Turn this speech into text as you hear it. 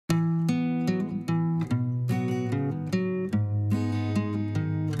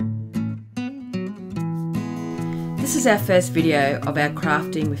This is our first video of our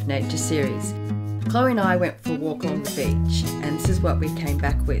Crafting with Nature series. Chloe and I went for a walk along the beach, and this is what we came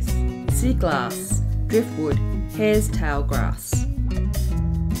back with. Sea glass, driftwood, hare's tail grass.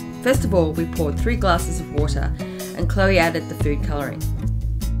 First of all, we poured 3 glasses of water and Chloe added the food colouring.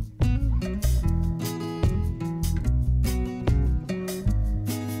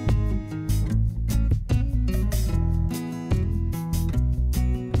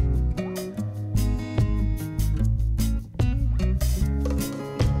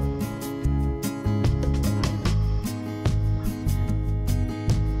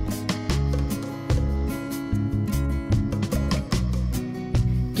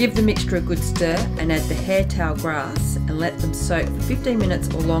 Give the mixture a good stir and add the hare tail grass and let them soak for 15 minutes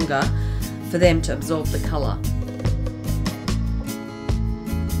or longer for them to absorb the colour.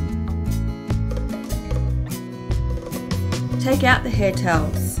 Take out the hare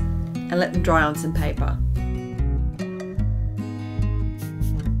tails and let them dry on some paper.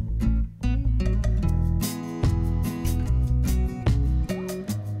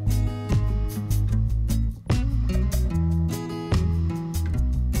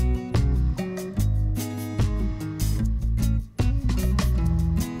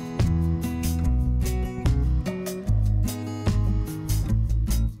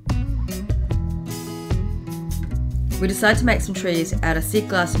 We decided to make some trees out of sea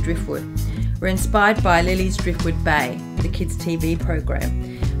glass and driftwood. We're inspired by Lily's Driftwood Bay, the kids' TV program,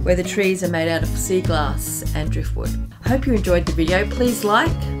 where the trees are made out of sea glass and driftwood. I hope you enjoyed the video. Please like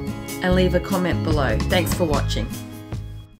and leave a comment below. Thanks for watching.